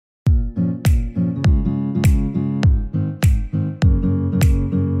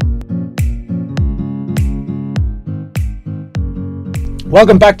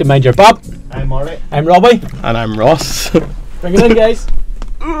Welcome back to Mind Your Bap. I'm Marty. I'm Robbie. And I'm Ross. Bring it in, guys.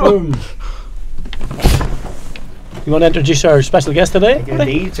 Boom. You want to introduce our special guest today?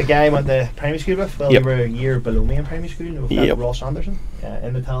 Indeed, it's a guy I went to primary school with. Well, Yep. they were a year below me in primary school. They were Yep. Ross Anderson.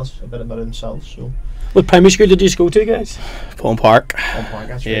 And they tell us a bit about himself. So, What primary school did you go to, guys? Pullen Park. on Park,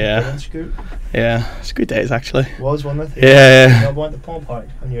 that's Yeah. really school. Yeah, it's good days actually. Was one with Yeah. I went to Pullen Park,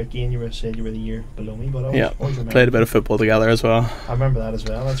 and you said you were the year below me, but Yeah, always remember. played a bit of football together as well. I remember that as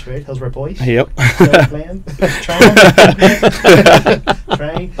well. That's right. Hillsborough boys. Yep. Still playing. Trying.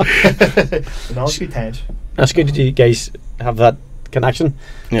 Trying. And all good times. That's good that you guys have that connection.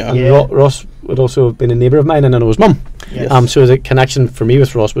 Yeah. And Yeah. Ross would also have been a neighbour of mine, and I know his mum. Yes. So the connection for me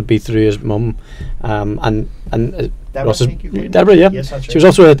with Ross would be through his mum, and Deborah, Ross's thank you for it. Deborah, yeah. Yes, that's She was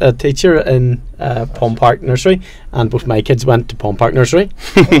right. also a teacher in Pullen Park Nursery, and both my kids went to Pullen Park Nursery,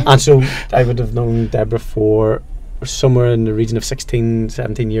 and so I would have known Deborah for somewhere in the region of 16,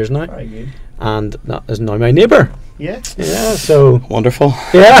 17 years now, Very good. and that is now my neighbour. Yeah. Yeah, so Wonderful.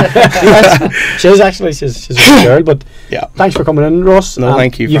 yeah, yes. She's a good girl. But Yeah. thanks for coming in, Ross. No,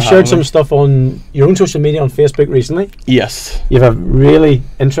 thank you for You've shared having some me. stuff on your own social media on Facebook recently. Yes. You have a really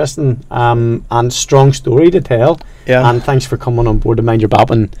interesting and strong story to tell. Yeah. And thanks for coming on board to Mind Your Bap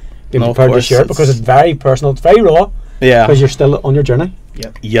and being No, of prepared to course, share it, because it's- it's very personal. It's very raw Yeah. because you're still on your journey.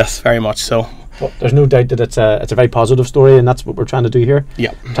 Yep. Yes, very much so. But there's no doubt that it's a very positive story, and that's what we're trying to do here.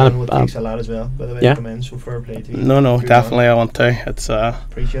 Yeah. Trying And it to, takes a lot as well, by the way, yeah. to come in, so fair play to you. No, Good definitely man. I want to. It's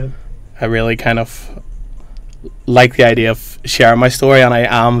Appreciate it. I really kind of like the idea of sharing my story, and I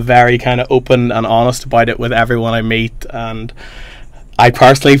am very kind of open and honest about it with everyone I meet, and I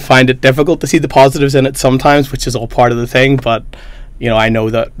personally find it difficult to see the positives in it sometimes, which is all part of the thing, but you know, I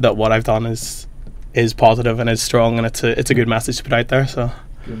know that what I've done is positive and is strong, and it's a good message to put out there. So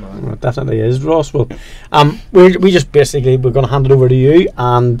Good man. Well, it definitely is, Ross. Well, we just basically, we're going to hand it over to you,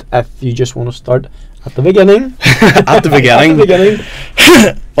 and if you just want to start at the beginning. at the beginning, At the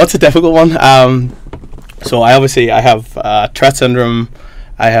beginning. what's a difficult one? So I have Tourette syndrome,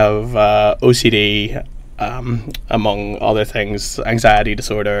 I have OCD, among other things, anxiety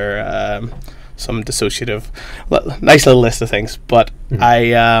disorder, some dissociative, nice little list of things. But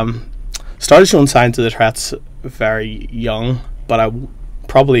I started showing signs of the Tourette's very young, but I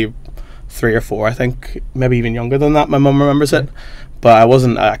probably 3 or 4, I think, maybe even younger than that. My mum remembers it, but I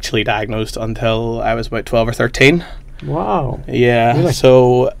wasn't actually diagnosed until I was about 12 or 13. Wow. Yeah. Really?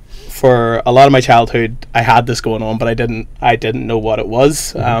 So for a lot of my childhood, I had this going on, but I didn't know what it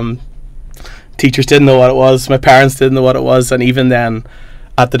was. Teachers didn't know what it was. My parents didn't know what it was, and even then,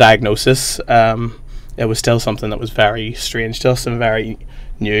 at the diagnosis, it was still something that was very strange to us and very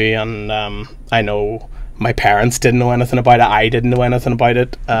new. And I know my parents didn't know anything about it. I didn't know anything about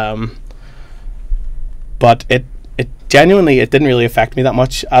it. But it genuinely, it didn't really affect me that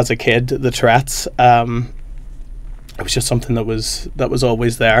much as a kid. The Tourette's. It was just something that was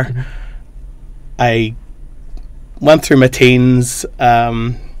always there. I went through my teens.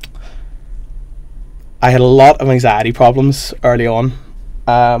 I had a lot of anxiety problems early on,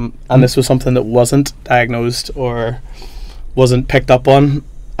 and this was something that wasn't diagnosed or wasn't picked up on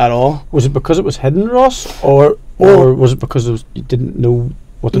at all. Was it because it was hidden, Ross, or was it because you didn't know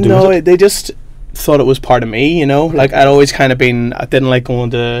what to do with it? They just thought it was part of me, you know. Like, I'd always kind of been, I didn't like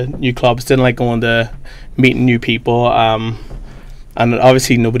going to new clubs, didn't like going to meeting new people, and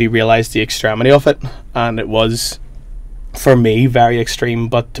obviously nobody realised the extremity of it, and it was, for me, very extreme,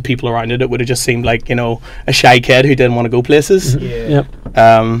 but to people around it would have just seemed like, you know, a shy kid who didn't want to go places. Yeah.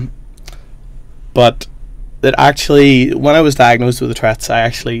 Yep. But that actually, when I was diagnosed with the Tourette's, I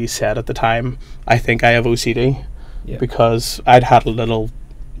actually said at the time, I think I have OCD, because I'd had a little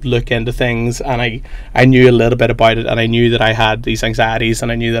look into things, and I knew a little bit about it, and I knew that I had these anxieties,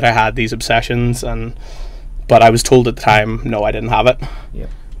 and I knew that I had these obsessions, but I was told at the time, no, I didn't have it,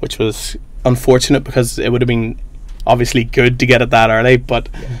 which was unfortunate, because it would have been obviously good to get it that early, but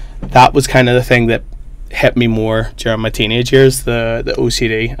that was kind of the thing that hit me more during my teenage years, the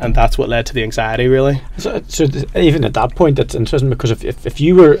OCD, and that's what led to the anxiety, really. So even at that point, it's interesting, because if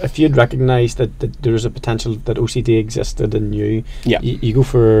you'd recognised that there was a potential that OCD existed in you, you go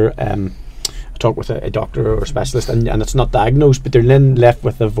for a talk with a doctor or a specialist, and it's not diagnosed, but they're then left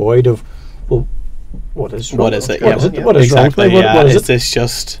with a void of, well, what is wrong? What is it? What is it? Yeah. What is Exactly, wrong? What is is it? this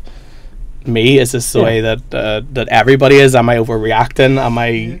just me? Is this the way that everybody is? Am I overreacting? Am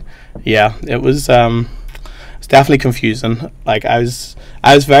I? Yeah, it was. It's definitely confusing. Like, I was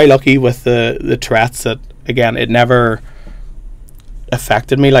very lucky with the Tourette's, that again, it never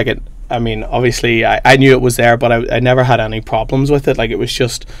affected me. Like, it, I mean, obviously I knew it was there, but I never had any problems with it. Like, it was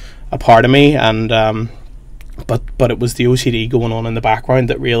just a part of me, and but but it was the OCD going on in the background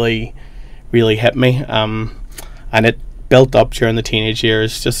that really hit me, and it built up during the teenage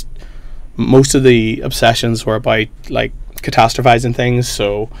years. Just most of the obsessions were about like catastrophizing things.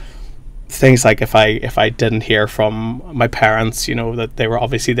 So things like if I didn't hear from my parents, you know, that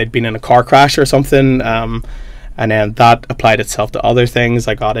they'd been in a car crash or something, and then that applied itself to other things.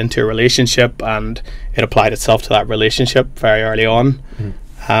 I got into a relationship and it applied itself to that relationship very early on.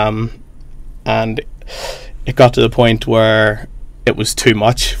 And it got to the point where it was too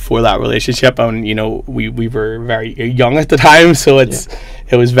much for that relationship, and you know, we were very young at the time, so it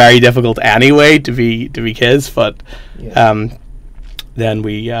was very difficult anyway to be kids. But then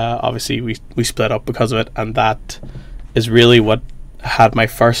we obviously we split up because of it, and that is really what had my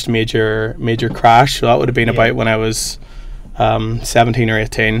first major crash. So that would have been about when I was 17 or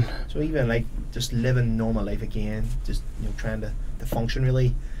 18. So even like just living normal life again, just, you know, trying to function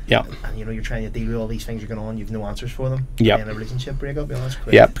really. Yeah. And you know, you're trying to deal with all these things are going on, you've no answers for them. Yeah. And a relationship breakup, you know, that's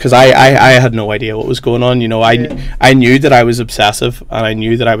crazy. Yeah, because I had no idea what was going on. You know, I knew that I was obsessive, and I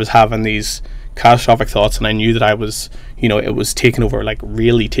knew that I was having these catastrophic thoughts, and I knew that I was, you know, it was taking over, like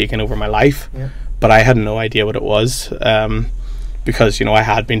really taking over my life. Yeah. But I had no idea what it was. Because, you know, I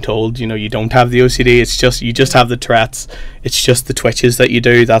had been told, you know, you don't have the OCD, it's just, you just have the Tourette's, it's just the twitches that you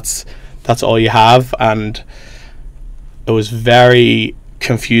do, that's all you have. And it was very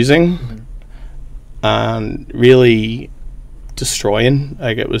confusing and really destroying.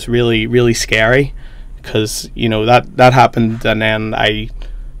 Like, it was really scary, because, you know, that happened, and then I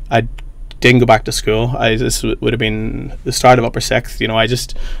didn't go back to school. This would have been the start of upper sixth. You know, I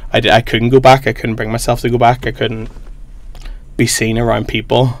couldn't go back. I couldn't bring myself to go back. I couldn't be seen around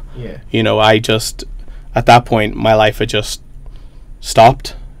people. You know, I just, at that point my life had just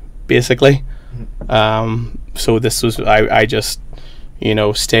stopped basically. So this was, I just, you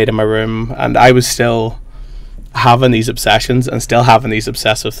know, stayed in my room, and I was still having these obsessions and still having these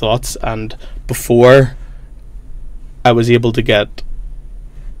obsessive thoughts. And before I was able to get,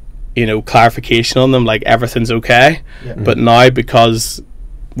 you know, clarification on them, like everything's okay, but now, because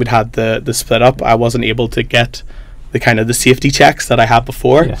we'd had the split up, I wasn't able to get the kind of the safety checks that I had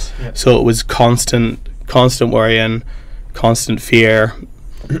before. So it was constant worrying, constant fear,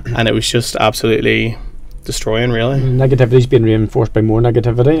 and it was just absolutely destroying, really. Negativity's been reinforced by more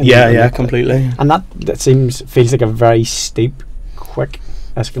negativity. And completely. And that feels like a very steep, quick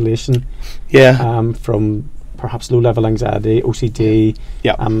escalation. From perhaps low-level anxiety, OCD,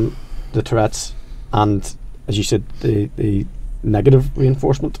 the Tourette's, and, as you said, the negative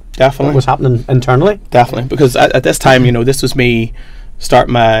reinforcement. Definitely. What was happening internally. Definitely, because at this time, you know, this was me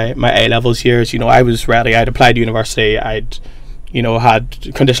starting my A-levels years. You know, I was ready. I'd applied to university. I'd, you know,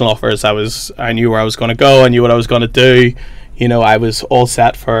 had conditional offers. I knew where I was going to go. I knew what I was going to do. You know, I was all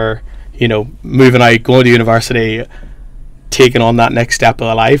set for, you know, moving out, going to university, taking on that next step of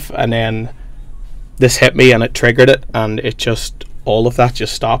the life. And then this hit me, and it triggered it, and it just, all of that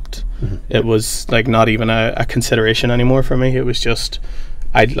just stopped. It was like not even a consideration anymore for me. It was just,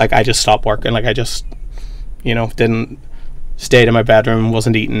 I just stopped working. Like, I just, you know, stayed in my bedroom,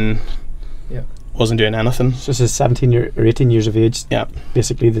 wasn't eating, wasn't doing anything. So this is 17 or 18 years of age.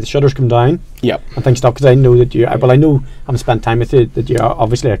 Basically, the shutters come down. And things stop, because I know that I know, having spent time with you, that you're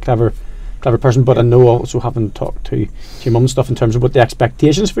obviously a clever person, but I know also, having talked to your mum and stuff, in terms of what the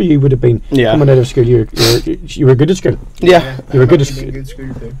expectations for you would have been coming out of school. You were good at school. You were good at school. Good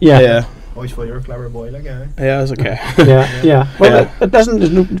school too. Always thought you were a clever boy, like. Yeah, it was okay. Well, it doesn't.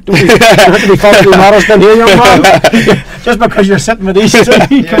 There's no. Don't have to be falsely modest in here, young man. Just because you're sitting with these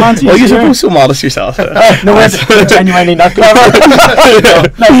three commands. Well, you're supposed to modest yourself. No, we're genuinely not clever.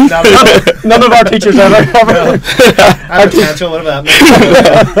 None of our teachers are that clever. I'm potential. What about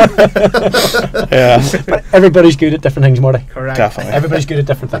that? But everybody's good at different things, Marty. Correct. Definitely. Everybody's good at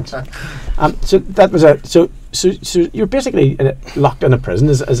different things. So that was so you're basically locked in a prison,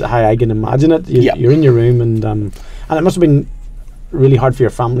 is how I can imagine it. You're in your room, and it must have been really hard for your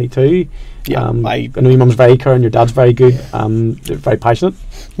family too. I know your mum's very caring, your dad's very good, they're very passionate.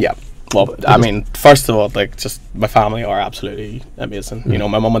 Well, I mean, first of all, like, just my family are absolutely amazing. You know,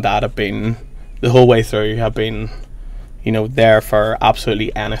 my mum and dad have been, the whole way through, have been, you know, there for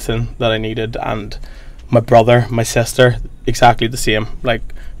absolutely anything that I needed. And my brother, my sister, exactly the same. Like,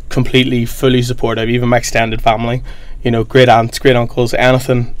 completely, fully supportive. Even my extended family, you know, great aunts, great uncles,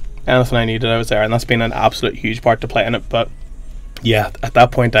 anything I needed, I was there. And that's been an absolute huge part to play in it. But yeah, at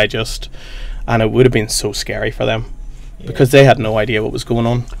that point, and it would have been so scary for them, because they had no idea what was going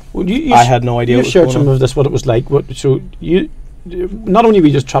on. Well, I had no idea what was going on. You shared some of this, what it was like. So you, not only were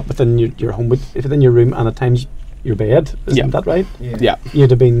you just trapped within your home, but within your room, and at times your bed. Isn't that right? Yeah. You'd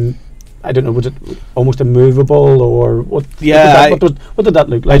have been I don't know, was it almost immovable, or what? Yeah, what did that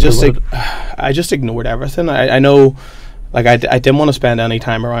look like? I just ignored everything. I know, like I didn't want to spend any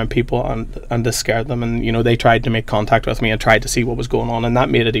time around people and this scared them, and you know, they tried to make contact with me and tried to see what was going on, and that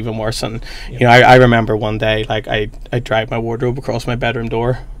made it even worse. And you know, I remember one day, like I dragged my wardrobe across my bedroom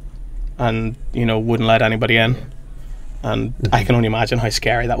door, and you know, wouldn't let anybody in, and I can only imagine how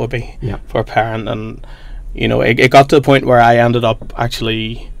scary that would be for a parent. And you know, it got to the point where I ended up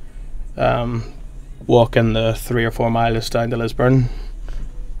actually walking the 3 or 4 miles down to Lisburn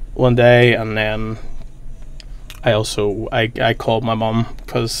one day, and then I called my mum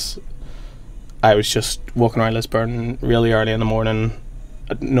because I was just walking around Lisburn really early in the morning,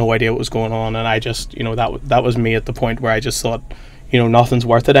 had no idea what was going on, and I just, you know, that was me at the point where I just thought, you know, nothing's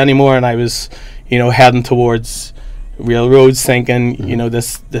worth it anymore, and I was, you know, heading towards railroads thinking, you know,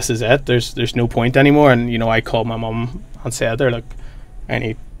 this is it, there's no point anymore. And you know, I called my mum and said there, look, I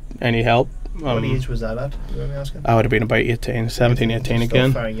need help. What age was that at, you want me asking? I would have been about 17, 18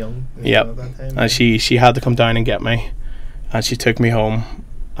 again. Very young. Yep. At that time, and she had to come down and get me, and she took me home.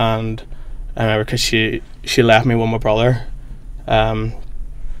 And I remember because she left me with my brother,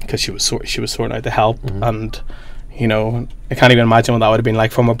 because she was sorting out the help. And you know, I can't even imagine what that would have been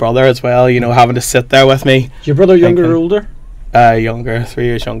like for my brother as well, you know, having to sit there with me. Is your brother younger or older? Younger, 3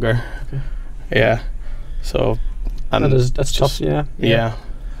 years younger. Okay. Yeah. So that's tough. Yeah.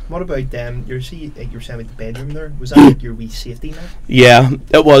 What about you're saying about the bedroom there, was that like your wee safety net? Yeah,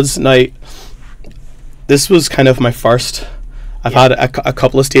 it was. Now this was kind of my first. I've had a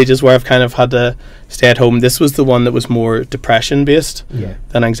couple of stages where I've kind of had to stay at home. This was the one that was more depression based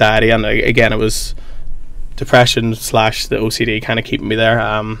than anxiety, and again it was depression / the OCD kind of keeping me there.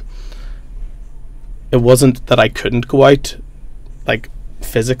 It wasn't that I couldn't go out, like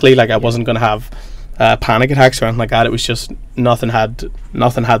physically, like I wasn't going to have panic attacks or anything like that. It was just nothing had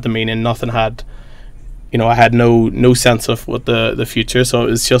the meaning, nothing had, you know, I had no sense of what the future. So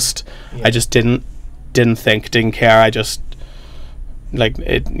it was just I just didn't think, didn't care. I just, like,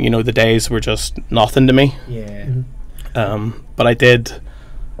 it, you know, the days were just nothing to me. But I did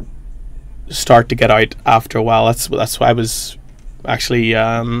start to get out after a while. That's why I was actually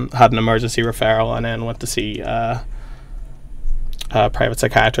had an emergency referral and then went to see a private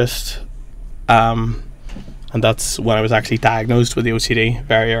psychiatrist, and that's when I was actually diagnosed with the OCD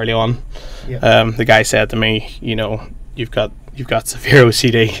very early on. The guy said to me, you know, you've got severe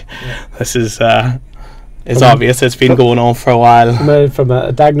OCD. This is it's obvious. It's been going on for a while. From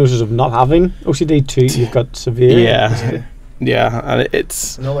a diagnosis of not having OCD to you've got severe. Yeah, and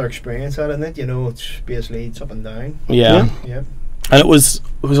it's another experience, isn't it? You know, it's basically it's up and down. Yeah. And it was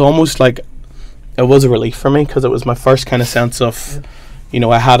almost like it was a relief for me, because it was my first kind of sense of, you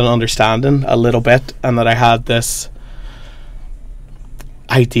know, I had an understanding a little bit, and that I had this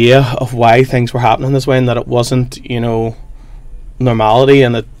idea of why things were happening this way, and that it wasn't, you know, normality,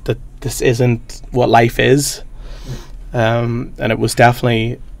 and that this isn't what life is. And it was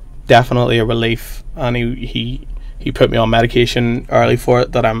definitely a relief. And he put me on medication early for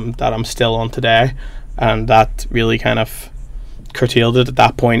it that I'm still on today, and that really kind of curtailed it at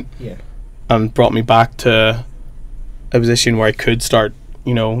that point, and brought me back to a position where I could start,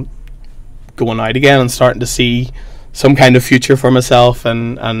 you know, going out again and starting to see some kind of future for myself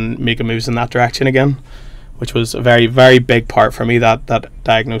and making moves in that direction again, which was a very, very big part for me, that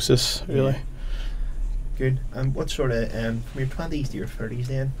diagnosis, really. Good. And what sort of from your 20s to your 30s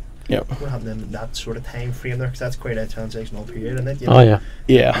then? What happened in that sort of time frame there? Because that's quite a transitional period, isn't it? You know,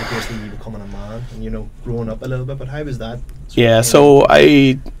 yeah. Basically, you becoming a man and, you know, growing up a little bit. But how was that? So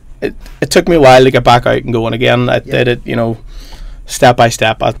it took me a while to get back out and going again. I did it, you know, step by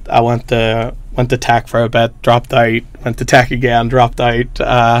step. I went to tech for a bit, dropped out, went to tech again, dropped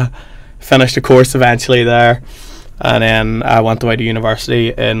out, finished a course eventually there, and then I went away to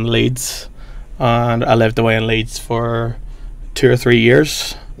university in Leeds, and I lived away in Leeds for 2 or 3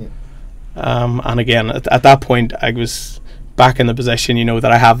 years. And again, at that point, I was back in the position, you know,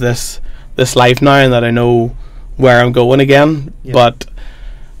 that I have this life now, and that I know where I'm going again. But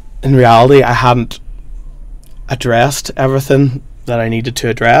in reality, I hadn't addressed everything that I needed to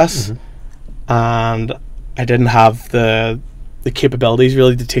address, and I didn't have the capabilities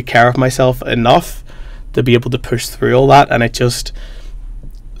really to take care of myself enough to be able to push through all that. And it just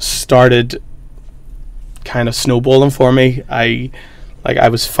started kind of snowballing for me. I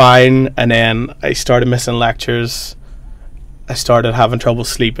was fine, and then I started missing lectures. I started having trouble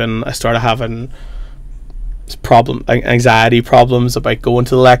sleeping. I started having anxiety problems about going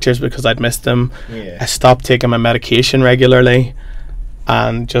to the lectures because I'd missed them. I stopped taking my medication regularly,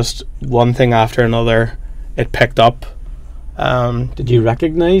 and just one thing after another, it picked up. Did you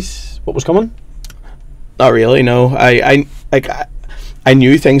recognise what was coming? Not really, no. I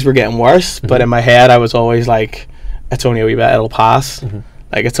knew things were getting worse, but in my head I was always like, it's only a wee bit, it'll pass.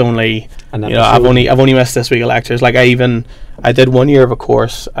 Like, it's only, I've only missed this week of lectures. Like, I did 1 year of a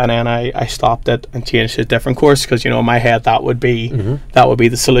course, and then I stopped it and changed to a different course, because in my head that would be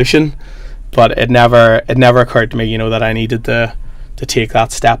the solution. But it never occurred to me, that I needed to take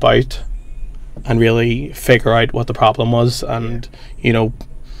that step out and really figure out what the problem was, and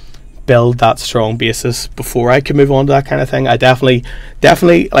build that strong basis before I could move on to that kind of thing. I definitely,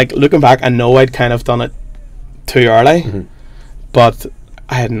 like, looking back, I know I'd kind of done it too early, but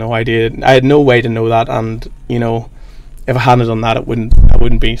I had no idea. I had no way to know that, and if I hadn't done that, I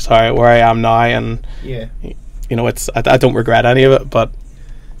wouldn't be where I am now. And it's I don't regret any of it, but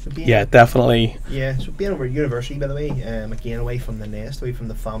definitely. Yeah, so being over at university, by the way, again, away from the nest, away from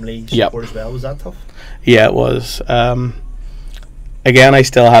the family support as well, was that tough? Yeah, it was. Again, I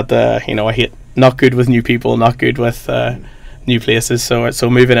still had I hate, not good with new people, not good with new places. So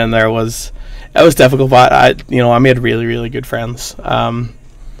moving in there was difficult, but I made really, really good friends.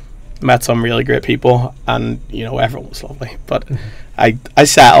 Met some really great people, and everyone was lovely. But I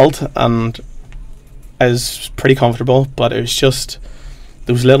settled, and I was pretty comfortable. But it was just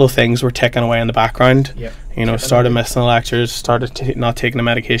those little things were ticking away in the background. Started missing the lectures, started not taking the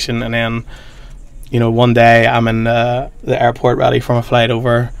medication, and then one day I'm in the airport ready for my flight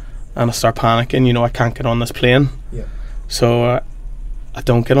over, and I start panicking. I can't get on this plane. So I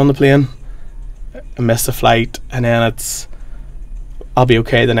don't get on the plane. I miss the flight, and then I'll be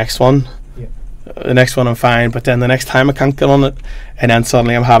okay the next one. The next one I'm fine, but then the next time I can't get on it, and then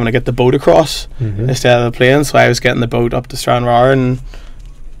suddenly I'm having to get the boat across instead of the plane. So I was getting the boat up to Stranraer and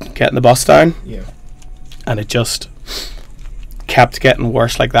getting the bus down, and it just kept getting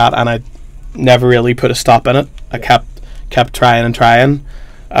worse like that, and I never really put a stop in it. I kept trying and trying,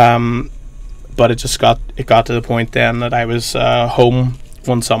 but it got to the point then that I was home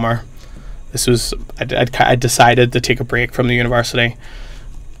one summer. This was I decided to take a break from the university.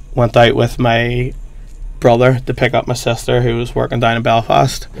 Went out with my brother to pick up my sister, who was working down in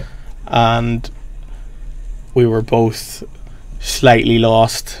Belfast, and we were both slightly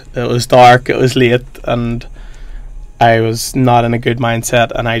lost. It was dark, it was late, and I was not in a good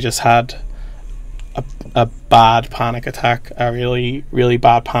mindset, and I just had a bad panic attack, a really, really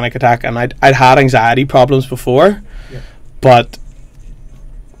bad panic attack. And I'd had anxiety problems before, but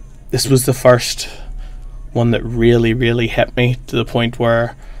this was the first one that really, really hit me to the point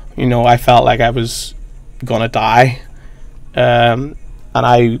where I felt like I was gonna die, and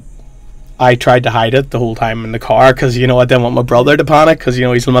I tried to hide it the whole time in the car, because I didn't want my brother to panic, because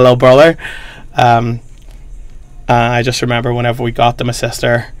he's my little brother. I just remember whenever we got to my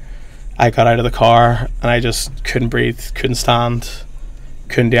sister, I got out of the car and I just couldn't breathe, couldn't stand,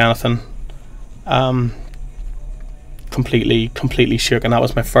 couldn't do anything. Completely shook, and that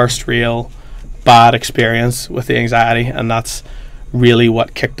was my first real bad experience with the anxiety, and that's really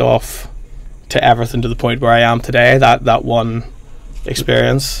what kicked off to everything to the point where I am today. That one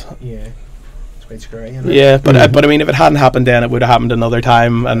experience. Yeah, it's quite scary. Yeah, but I mean, if it hadn't happened then, it would have happened another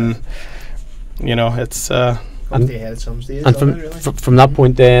time, and it's. And from that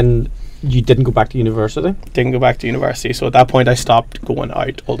point, then you didn't go back to university. Didn't go back to university. So at that point, I stopped going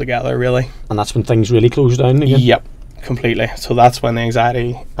out altogether, really. And that's when things really closed down again. Yep. Completely. So that's when the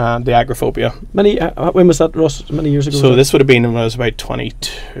anxiety and the agoraphobia. When was that, Ross? Many years ago? So this would have been when I was about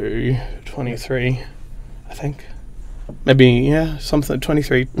 22, 23, I think. Maybe, something,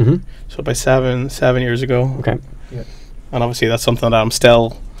 23. So about seven years ago. Okay. Yeah. And obviously that's something that I'm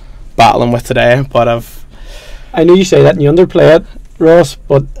still battling with today, but I know you say that and you underplay it, Ross,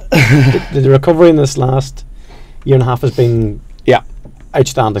 but the recovery in this last year and a half has been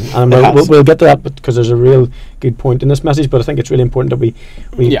outstanding, and we'll get to that, because there's a real good point in this message. But I think it's really important that we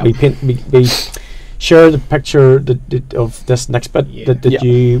share the picture of this next bit that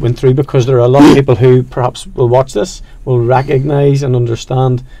you went through, because there are a lot of people who perhaps will watch this, will recognise and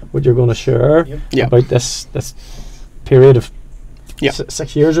understand what you're going to share about this period of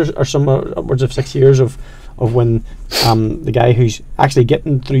 6 years or somewhere upwards of 6 years of when the guy who's actually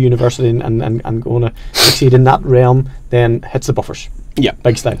getting through university and going to succeed in that realm then hits the buffers. Yeah,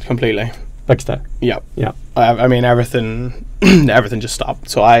 big style. Completely. Big style. Yeah. I mean, everything just stopped.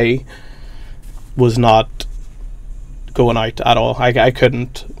 So I was not going out at all. I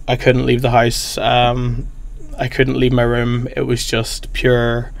couldn't leave the house. I couldn't leave my room. It was just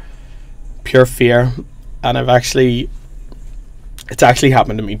pure fear. And it's actually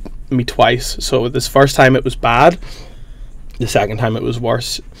happened to me twice. So this first time it was bad, the second time it was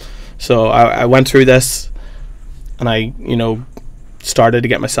worse. So I went through this, and I, started to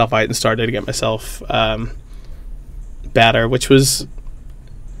get myself out and started to get myself better, which was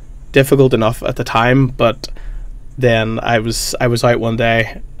difficult enough at the time. But then I was out one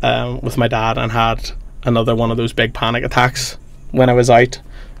day with my dad and had another one of those big panic attacks when I was out,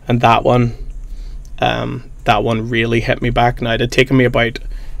 and that one really hit me back. Now, it had taken me about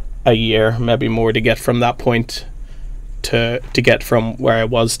a year, maybe more, to get from that point to get from where I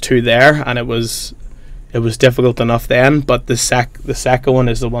was to there, and it was difficult enough then. But the second one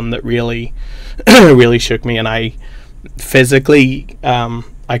is the one that really really shook me, and I physically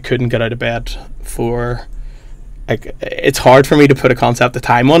I couldn't get out of bed for, like, it's hard for me to put a concept of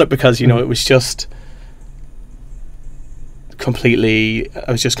time on it, because it was just I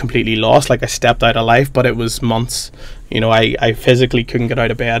was just completely lost. Like, I stepped out of life, but it was months. I physically couldn't get out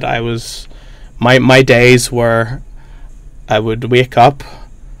of bed. I was my days were, I would wake up,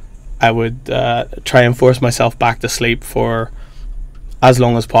 I would try and force myself back to sleep for as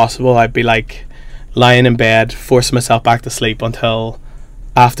long as possible. I'd be like lying in bed, forcing myself back to sleep until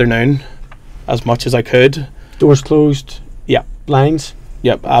afternoon, as much as I could. Doors closed. Yeah. Blinds.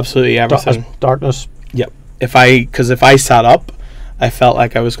 Yep, absolutely everything. Darkness. Yep. Because if I sat up, I felt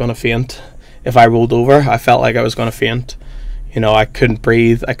like I was going to faint. If I rolled over, I felt like I was going to faint. I couldn't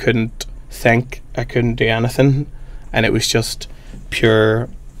breathe, I couldn't think, I couldn't do anything, and it was just pure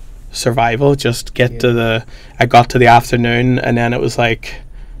survival. Just I got to the afternoon, and then it was like,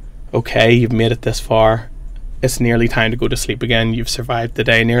 okay, you've made it this far, it's nearly time to go to sleep again, you've survived the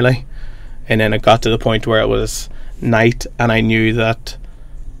day nearly. And then it got to the point where it was night, and I knew that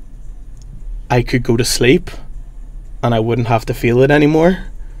I could go to sleep and I wouldn't have to feel it anymore.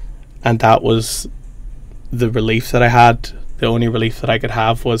 And that was the relief that I had. The only relief that I could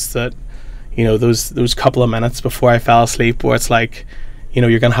have was that, those couple of minutes before I fell asleep, where it's like,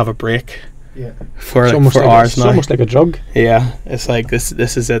 you're gonna have a break. Yeah. For hours now. It's almost like a drug. Yeah. It's like this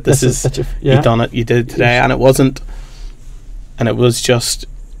is it. This is yeah. You've done it. You did it today, and it was just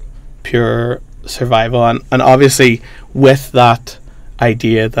pure survival. And obviously, with that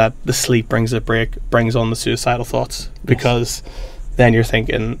idea that the sleep brings a break, brings on the suicidal thoughts, because then you're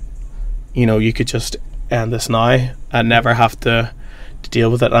thinking, you could just end this now and never have to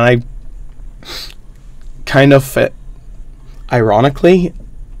deal with it. And I kind of ironically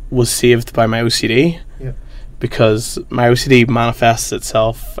was saved by my OCD, because my OCD manifests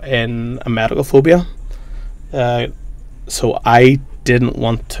itself in a medical phobia. So I didn't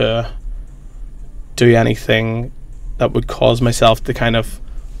want to do anything that would cause myself to kind of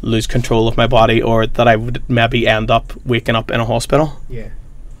lose control of my body, or that I would maybe end up waking up in a hospital. Yeah.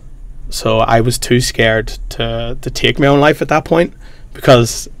 So I was too scared to take my own life at that point,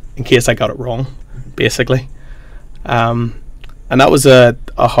 because in case I got it wrong, basically. And that was a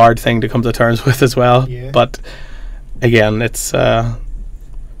hard thing to come to terms with as well. Yeah. But again, it's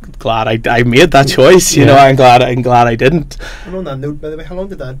glad I made that choice. I'm glad I didn't. And on that note, by the way, how long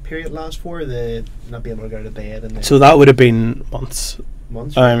did that period last for? The not being able to go to bed, and so that would have been months.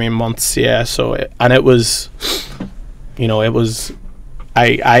 Months. I mean, months. Yeah. So it was, it was.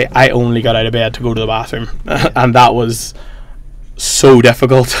 I only got out of bed to go to the bathroom, and that was so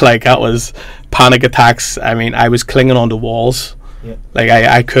difficult. Like, that was panic attacks. I mean, I was clinging onto walls. Yeah. Like,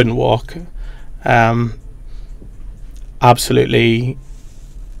 I couldn't walk. Absolutely,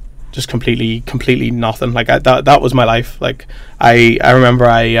 just completely nothing. Like, that was my life. Like, I remember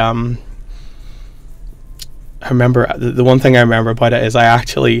the one thing I remember about it is I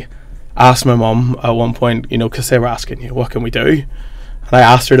actually asked my mum at one point, because they were asking, what can we do? And I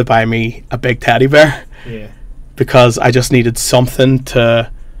asked her to buy me a big teddy bear. Yeah. Because I just needed something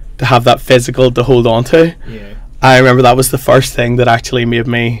to have that physical to hold on to. Yeah. I remember that was the first thing that actually made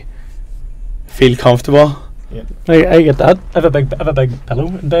me feel comfortable. Yeah. I get that. I have a big pillow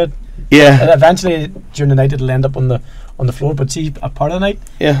in bed. Yeah. And eventually during the night it'll end up on the floor, but see, a part of the night,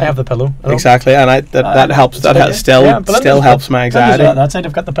 I have the pillow. Exactly, and that helps. That still helps my anxiety. That side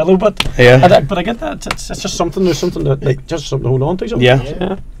I've got the pillow, but but I get that. It's just something. There's something just something to hold on to. Something.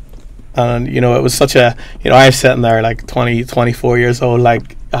 Yeah. And it was such a, I was sitting there like 24 years old,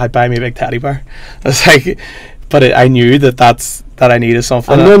 like, I'd buy me a big teddy bear. I was like, but I knew that I needed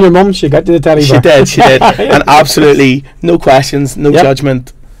something. And then your mum, she got you the teddy bear. She did, and absolutely no questions, no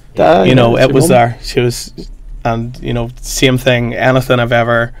judgment. It was there. She was, and same thing. Anything I've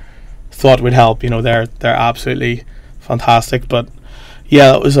ever thought would help, they're absolutely fantastic. But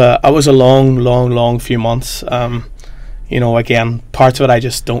yeah, it was a long few months. Again, parts of it I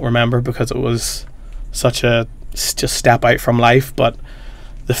just don't remember because it was such a just step out from life, but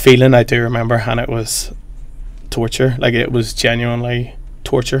the feeling I do remember, and it was torture. Like, it was genuinely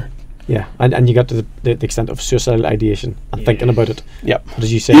torture. Yeah, and you got to the extent of suicidal ideation and thinking about it. Yep. But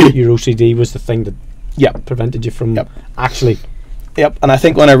as you say, your OCD was the thing that prevented you from actually. Yep, and I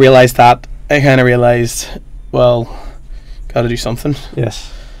think when I realised that, I kind of realised, well, got to do something.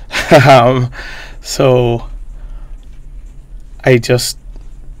 Yes. So I just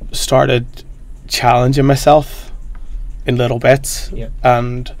started challenging myself in little bits,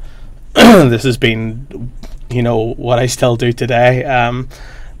 and this has been, what I still do today.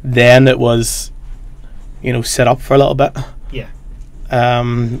 Then it was, sit up for a little bit. Yeah.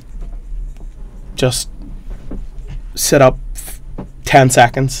 Just sit up 10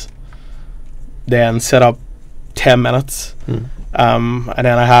 seconds, then sit up 10 minutes. And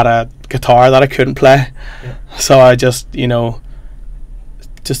then I had a guitar that I couldn't play, so I just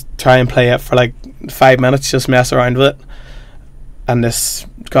try and play it for like 5 minutes, just mess around with it. And this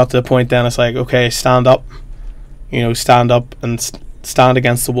got to the point then it's like, okay, stand up and stand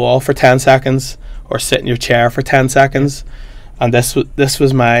against the wall for 10 seconds, or sit in your chair for 10 seconds. And this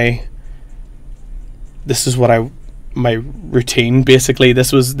was my routine, basically.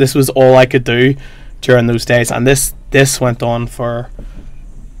 This was all I could do during those days, and this went on for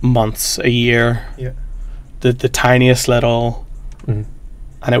months, a year. The tiniest little,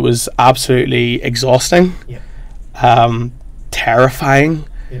 and it was absolutely exhausting, terrifying,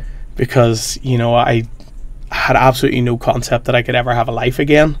 because I had absolutely no concept that I could ever have a life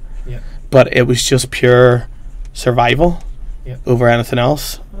again. But it was just pure survival over anything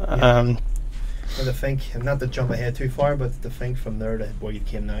else. And to think, and not to jump ahead too far, but to think from there to where you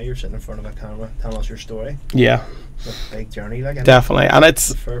came now, you're sitting in front of a camera telling us your story. Yeah. It's a big journey, like. Definitely, and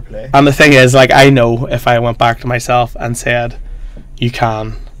it's fair play. And the thing is, like, I know if I went back to myself and said, "You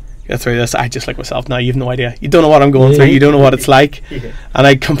can get through this," I just like myself. Now you've no idea. You don't know what I'm going through. You don't know what it's like, and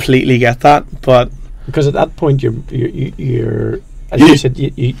I completely get that. But because at that point, you're as you said,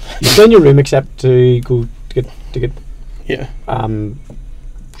 you're still in your room except to go to get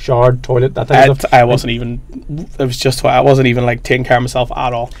showered, toilet, that type of stuff. I wasn't even. It was just. I wasn't even like taking care of myself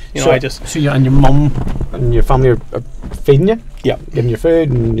at all. I just. So you and your mum and your family are feeding you. Yeah. Giving you food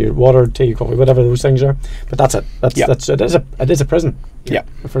and your water, tea, coffee, whatever those things are. But that's it. It is a prison. Yeah.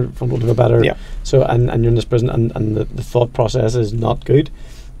 For want of a better. Yeah. So and you're in this prison and the thought process is not good.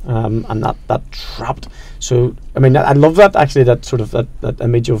 And that trapped. So I mean I love that, actually, that sort of that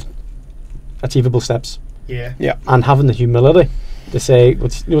image of achievable steps. Yeah. Yeah. And having the humility to say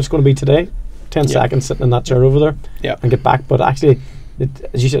what's going to be today, 10 seconds sitting in that chair over there, and get back. But actually,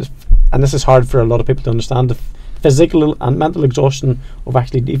 as you said, and this is hard for a lot of people to understand, the physical and mental exhaustion of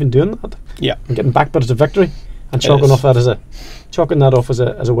actually even doing that, and getting back. But it's a victory, and chalking that off as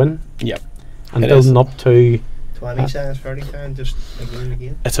a win, and building up to 20 seconds, 30 seconds, just again and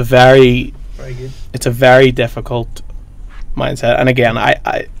again. It's a very good. It's a very difficult mindset, and again,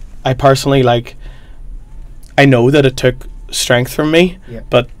 I personally, like, I know that it took strength from me,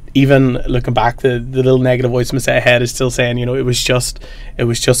 but even looking back, the little negative voice in my head is still saying, it was just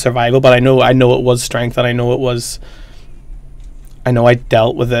survival. But I know it was strength, and I know I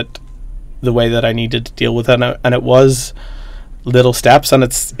dealt with it the way that I needed to deal with it, and it was little steps, and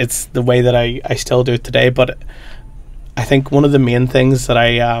it's the way that I still do it today. But I think one of the main things that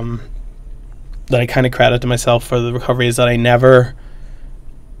I kind of credit to myself for the recovery is that I never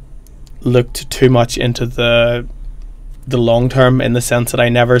looked too much into the long term, in the sense that I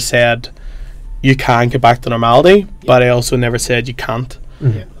never said you can get back to normality, but I also never said you can't.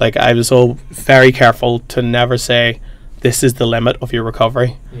 Like, I was all very careful to never say this is the limit of your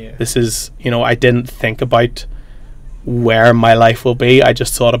recovery. This is, I didn't think about where my life will be. I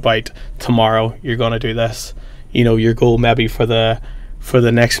just thought about tomorrow you're going to do this. Your goal maybe for the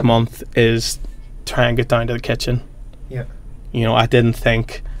next month is try and get down to the kitchen. I didn't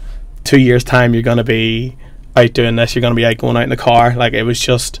think 2 years time you're going to be out doing this, you're going to be out going out in the car. Like, it was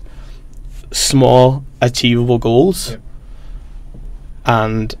just small achievable goals,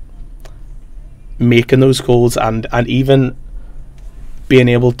 and making those goals, and even being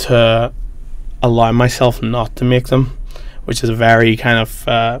able to allow myself not to make them, which is a very kind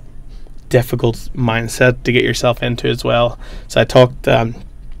of difficult mindset to get yourself into as well. So I talked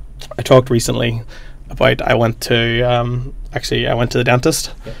recently about, I went to the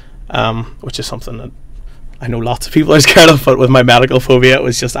dentist, which is something that I know lots of people are scared of, but with my medical phobia, it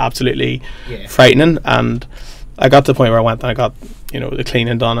was just absolutely frightening. And I got to the point where I went and I got, the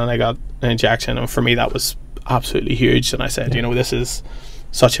cleaning done, and I got an injection, and for me that was absolutely huge. And I said, this is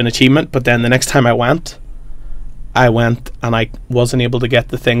such an achievement. But then the next time I went and I wasn't able to get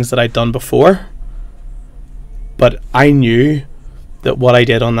the things that I'd done before, but I knew that what I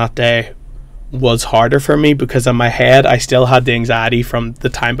did on that day was harder for me, because in my head I still had the anxiety from the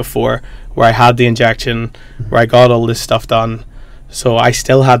time before where I had the injection, where I got all this stuff done. So I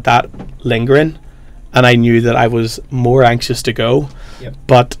still had that lingering, and I knew that I was more anxious to go. Yep.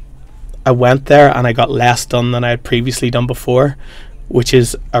 But I went there and I got less done than I had previously done before, which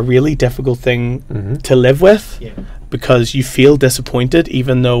is a really difficult thing to live with, because you feel disappointed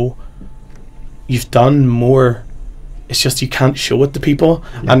even though you've done more. It's just you can't show it to people.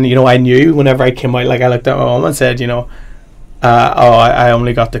 And you know, I knew whenever I came out, like I looked at my mom and said, you know, I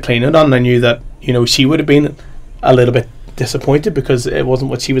only got the cleaning done. And I knew that, you know, she would have been a little bit disappointed because it wasn't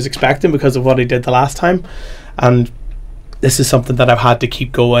what she was expecting because of what I did the last time. And this is something that I've had to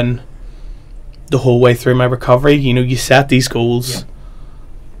keep going the whole way through my recovery. You know, you set these goals,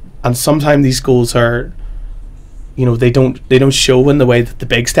 and sometimes these goals are, you know, they don't show in the way that the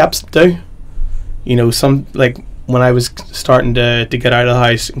big steps do. You know, some, like when I was starting to get out of the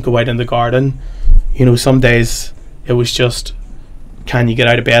house and go out in the garden, you know, some days it was just, can you get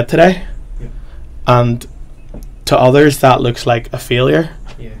out of bed today? And to others that looks like a failure,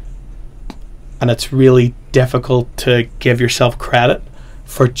 and it's really difficult to give yourself credit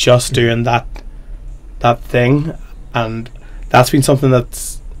for just doing that thing. And that's been something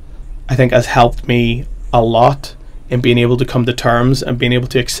that's, I think, has helped me a lot in being able to come to terms and being able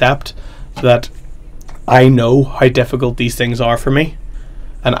to accept that I know how difficult these things are for me,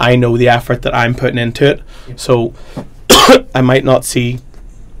 and I know the effort that I'm putting into it. So I might not see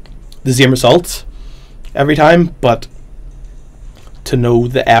the same results every time, but to know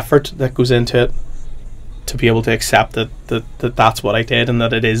the effort that goes into it, to be able to accept that that's what I did, and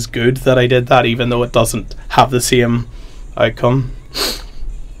that it is good that I did that, even though it doesn't have the same outcome.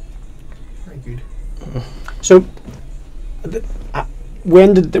 Very good. So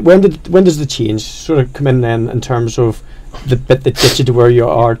when does the change sort of come in then, in terms of the bit that gets you to where you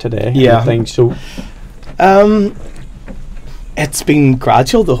are today? Yeah. So it's been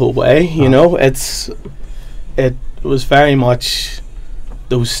gradual the whole way. You know, it was very much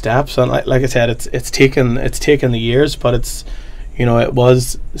those steps, and like I said, it's taken the years, but it's, you know, it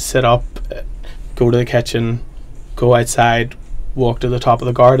was sit up, go to the kitchen, go outside, walk to the top of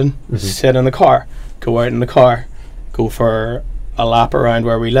the garden, sit in the car, go out in the car, go for a lap around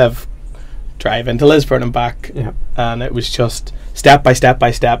where we live, drive into Lisburn and back. And it was just step by step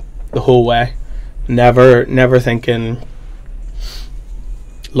by step the whole way, never thinking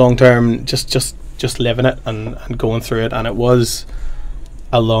long term, just living it and going through it. And it was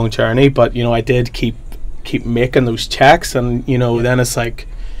a long journey, but you know, I did keep making those checks, and you know, then it's like,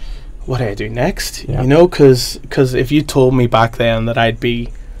 what do I do next? You know, because if you told me back then that I'd be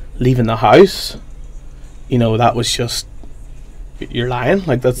leaving the house, you know, that was just, you're lying.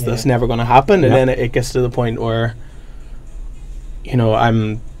 Like that's never going to happen. And then it gets to the point where, you know,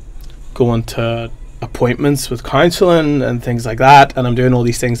 I'm going to appointments with counselling and things like that, and I'm doing all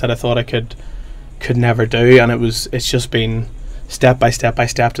these things that I thought I could never do, and it's just been step by step by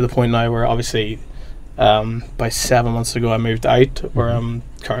step to the point now where obviously by 7 months ago I moved out, where I'm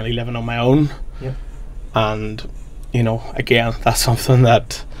currently living on my own. And you know, again, that's something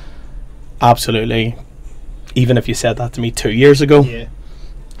that absolutely, even if you said that to me 2 years ago,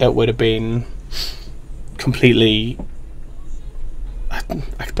 it would have been completely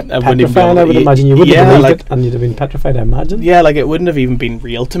petrified. I would imagine you wouldn't have believed it, and you'd have been petrified, I imagine. Yeah, like it wouldn't have even been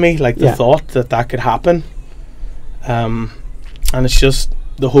real to me, like the thought that could happen. And it's just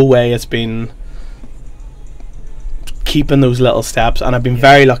the whole way it's been keeping those little steps, and I've been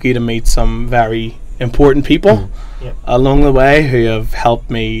very lucky to meet some very important people along the way who have helped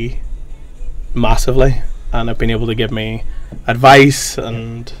me massively, and have been able to give me advice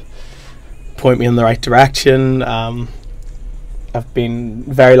and point me in the right direction. I've been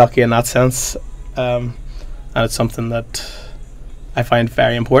very lucky in that sense, and it's something that I find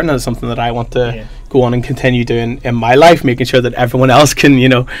very important, and it's something that I want to go on and continue doing in my life, making sure that everyone else can, you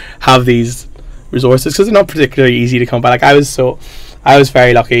know, have these resources, because they're not particularly easy to come by. Like I was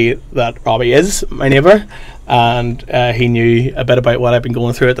very lucky that Robbie is my neighbour, and he knew a bit about what I've been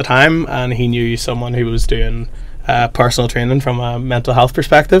going through at the time, and he knew someone who was doing personal training from a mental health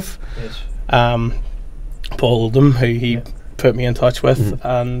perspective, Paul Oldham, who he put me in touch with,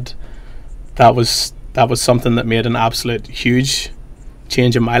 and that was something that made an absolute huge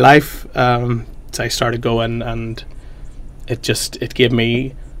change in my life. So I started going, and it gave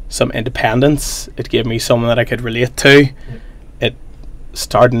me some independence. It gave me someone that I could relate to. It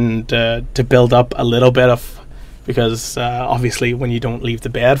starting to build up a little bit of, because obviously when you don't leave the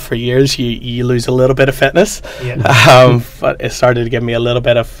bed for years, you lose a little bit of fitness. But it started to give me a little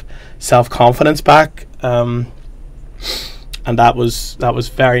bit of self-confidence back, and that was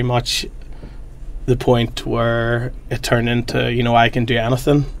very much the point where it turned into, you know, I can do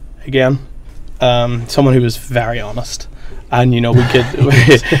anything again. Someone who was very honest, and, you know, we could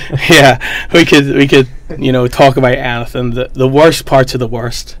we could you know, talk about anything, the worst parts of the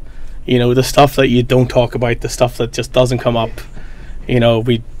worst, you know, the stuff that you don't talk about, the stuff that just doesn't come up, you know,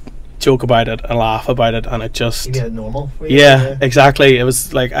 we joke about it and laugh about it, and it just, you get it normal. Yeah, exactly. It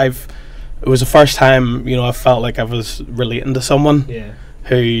was like it was the first time, you know, I felt like I was relating to someone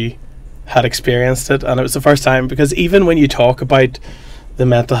who had experienced it, and it was the first time, because even when you talk about the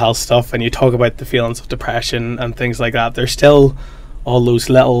mental health stuff and you talk about the feelings of depression and things like that, there's still all those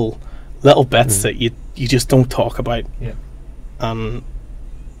little bits that you just don't talk about.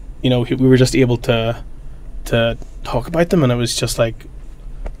 You know, we were just able to talk about them, and it was just like,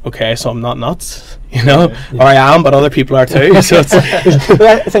 okay, so I'm not nuts, you know, or I am, but other people are too. So it's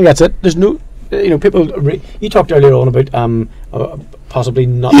I think that's it. There's no, you know, people. You talked earlier on about possibly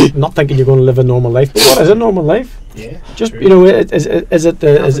not thinking you're going to live a normal life. But what is a normal life? Yeah, just true. You know, is it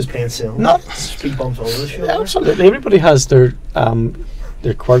penicillin? Not speed bumps all the show. Absolutely, everybody has their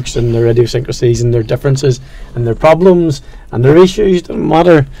quirks and their idiosyncrasies and their differences and their problems and their issues. Don't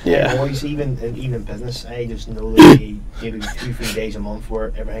matter. Yeah. Always, even in business, I just know that maybe 2-3 days a month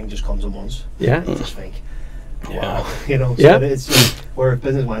where everything just comes at once. Yeah. I just think, wow, you know. So it's just, where if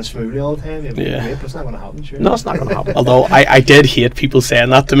business went smoothly all the time, it'd be great, but it's not going to happen. Sure. No, it's not going to happen. Although I did hate people saying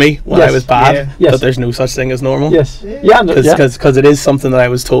that to me when I was bad, that there's no such thing as normal. Yes. Because it is something that I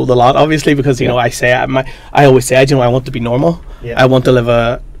was told a lot, obviously, because, you know, I always say, you know, I want to be normal. I want to live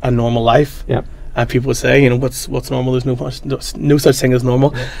a normal life. And people would say, you know, what's normal? There's no such thing as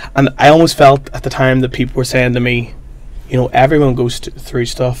normal. And I almost felt at the time that people were saying to me, you know, everyone goes through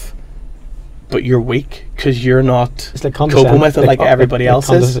stuff, but you're weak because you're not coping with it like everybody else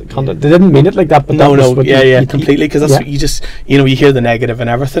is. They didn't mean it like that, but completely, because that's you just, you know, you hear the negative and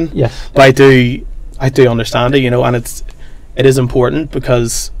everything. Yes, but I do understand it, you know, and it is important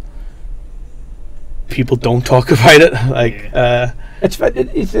because people don't talk about it. Like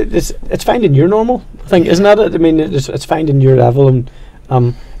it's finding your normal thing, isn't that it? I mean, it's finding your level, and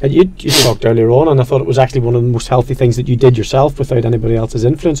you talked earlier on, and I thought it was actually one of the most healthy things that you did yourself without anybody else's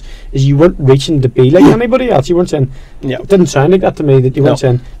influence, is you weren't reaching to be like anybody else. You weren't saying, it didn't sound like that to me, that you weren't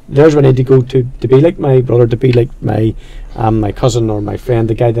saying, there's where I need to go to be like my brother, to be like my cousin or my friend,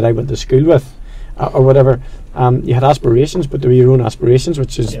 the guy that I went to school with, or whatever. You had aspirations, but they were your own aspirations,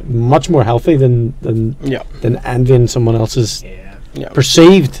 which is much more healthy than envying someone else's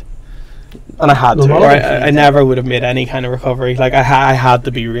perceived. And I had to. I never would have made any kind of recovery. Like I had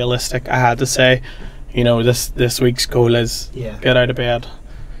to be realistic. I had to say, you know, this week's goal is get out of bed.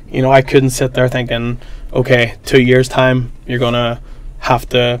 You know, I couldn't sit there thinking, okay, 2 years time, you're gonna have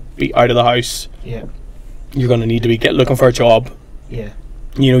to be out of the house. You're gonna need to be looking for a job. You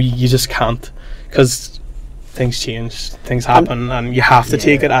know, you just can't, because things change, things happen, and you have to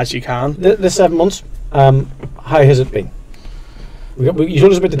take it as you can. The 7 months, how has it been? You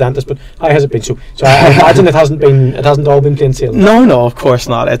told us about the dentist, but how has it been? So I imagine it hasn't all been plain sailing. No, of course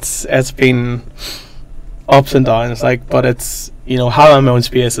not. It's been ups and downs, like, but it's, you know, having my own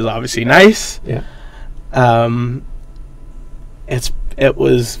space is obviously nice. It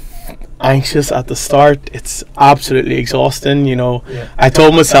was anxious at the start. It's absolutely exhausting, you know. I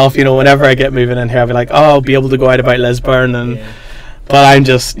told myself, you know, whenever I get moving in here, I'll be like, oh, I'll be able to go out about Lisburn, and but I'm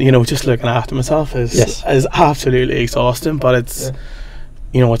just, you know, just looking after myself is absolutely exhausting. But it's,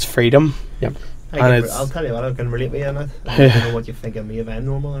 you know, it's freedom. I'll tell you what, I can relate with you on it. I don't know what you think of me if I'm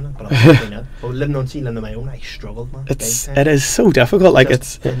normal or not, but I'm definitely not. But living on Sea Land on my own, I struggled, man. It is so difficult. Like,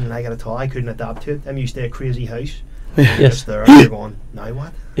 didn't like it at all. I couldn't adapt to it. I'm used to a crazy house. Just there, and you're going, now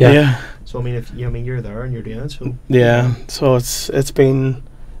what? So I mean, you're there and you're doing it. So so it's been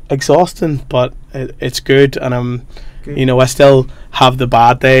exhausting, but it's good, and I'm you know, I still have the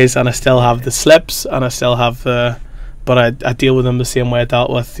bad days, and I still have the slips, and I still have but I deal with them the same way I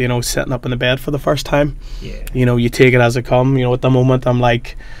dealt with, you know, sitting up in the bed for the first time. You know, you take it as it come. You know, at the moment I'm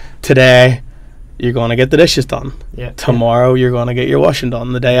like, today you're going to get the dishes done. Tomorrow you're going to get your washing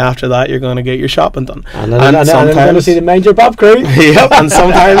done. The day after that you're going to get your shopping done. And sometimes I'm going to see the MindyourBap crew. And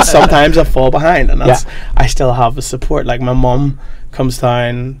sometimes I fall behind, and that's I still have the support. Like, my mum comes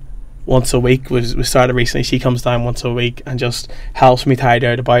down once a week. We started recently. She comes down once a week and just helps me tidy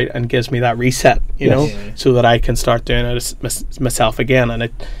out about and gives me that reset, you know, so that I can start doing it myself again. And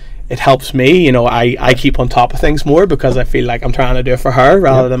it helps me, you know. I keep on top of things more because I feel like I'm trying to do it for her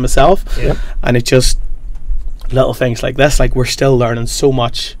rather than myself. And it just, little things like this, like, we're still learning so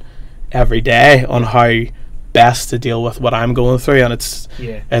much every day on how best to deal with what I'm going through, and it's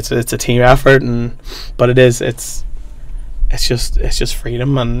a team effort, but it's it's just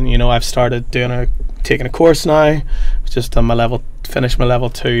freedom. And you know, I've started taking a course now. I've just done finished my level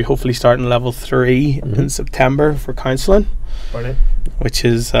 2, hopefully starting level 3 in September for counselling. Brilliant. Which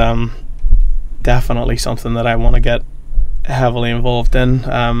is definitely something that I want to get heavily involved in.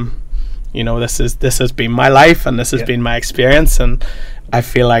 You know, this has been my life, and this has been my experience, and I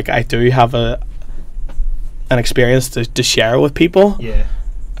feel like I do have an experience to share with people.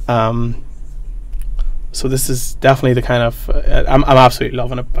 So this is definitely the kind of I'm absolutely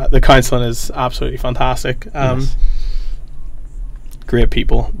loving it. The counselling is absolutely fantastic. Great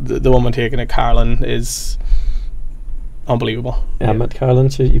people. The woman taking it, Carolyn, is unbelievable. I met Carolyn.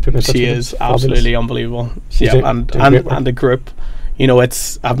 You put me in touch with her. She is absolutely unbelievable. And the group, you know,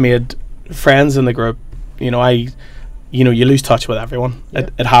 I've made friends in the group. You know, you lose touch with everyone.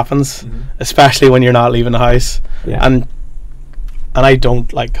 It happens, especially when you're not leaving the house. And I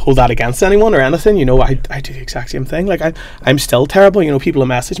don't like hold that against anyone or anything. You know, I do the exact same thing. Like I'm still terrible. You know, people will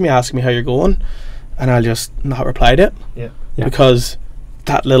message me asking me how you're going, and I'll just not reply to it. Because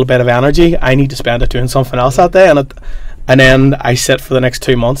that little bit of energy, I need to spend it doing something else that day, and then I sit for the next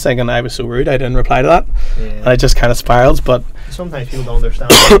 2 months thinking I was so rude I didn't reply to that, and it just kind of spirals. But sometimes people don't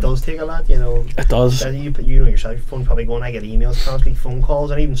understand it does take a lot, you know. It does. You know yourself, your phone probably going, I get emails constantly, phone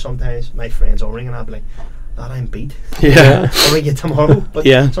calls, and even sometimes my friends will ring and I'll be like, I'm beat. I'll ring you tomorrow. But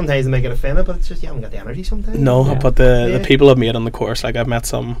sometimes they may get offended, but it's just you haven't got the energy sometimes. No, but the people I've made on the course, like I've met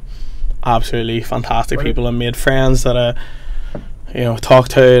some absolutely fantastic people and made friends that I talk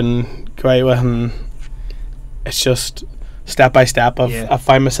to and go out with, and it's just step by step I've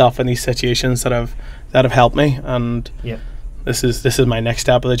found myself in these situations that have helped me, and this is my next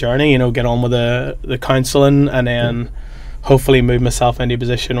step of the journey. You know, get on with the counselling, and then hopefully move myself into a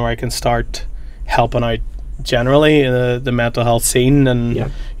position where I can start helping out generally in the mental health scene,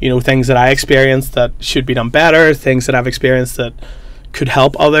 and you know, things that I experienced that should be done better, things that I've experienced that could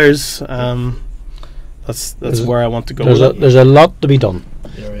help others. That's where I want to go. There's a lot to be done.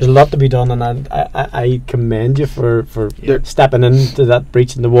 There's a lot to be done, and I commend you for stepping into that,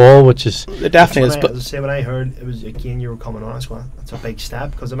 breaching the wall, which is it definitely is. But when I heard it was again you were coming on, that's a big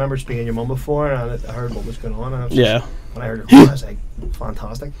step, because I remember speaking to your mum before, and I heard what was going on, and when I heard your call, I was like,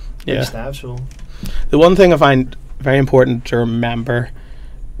 fantastic, big step. So the one thing I find very important to remember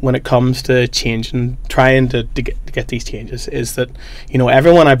when it comes to changing, trying to get these changes, is that, you know,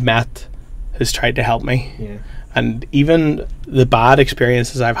 everyone I've met has tried to help me, and even the bad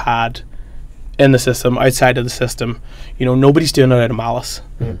experiences I've had in the system, outside of the system, you know, nobody's doing it out of malice.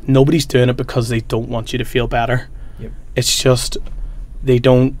 Nobody's doing it because they don't want you to feel better. It's just they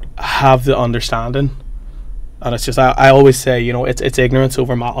don't have the understanding, and it's just I always say, you know, it's ignorance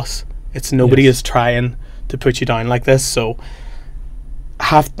over malice. It's nobody is trying to put you down like this, so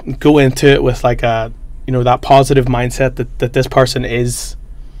have to go into it with like a, you know, that positive mindset that this person is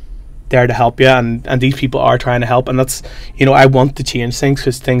there to help you, and these people are trying to help, and that's, you know, I want to change things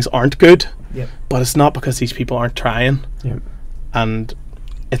because things aren't good, but it's not because these people aren't trying, and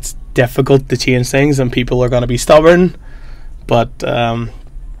it's difficult to change things, and people are going to be stubborn, but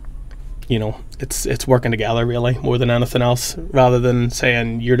you know, it's working together really more than anything else, rather than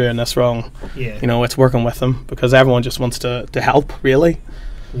saying you're doing this wrong. You know, it's working with them, because everyone just wants to help really.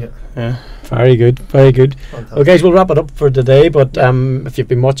 Very good. Fantastic. Well, guys, we'll wrap it up for today, but if you've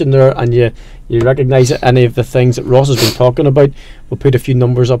been watching there and you recognise any of the things that Ross has been talking about, we'll put a few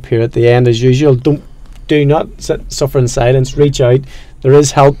numbers up here at the end as usual. Do not suffer in silence. Reach out. There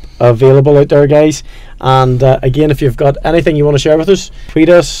is help available out there, guys, and again, if you've got anything you want to share with us, tweet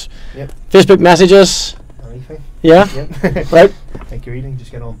us, Facebook message us, anything. Right. Think you're eating,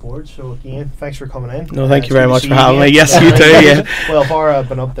 just get on board. So again, thanks for coming in. No, thank you very much for having me. Yes, you too. Well, bar I've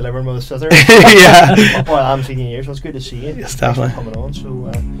been up delivering with a scissor. Well, I haven't seen you in years, so it's good to see you. Yes, definitely. Thanks for coming on.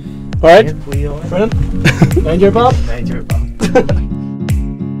 So alright, brilliant. Mind your bap. Mind your bap.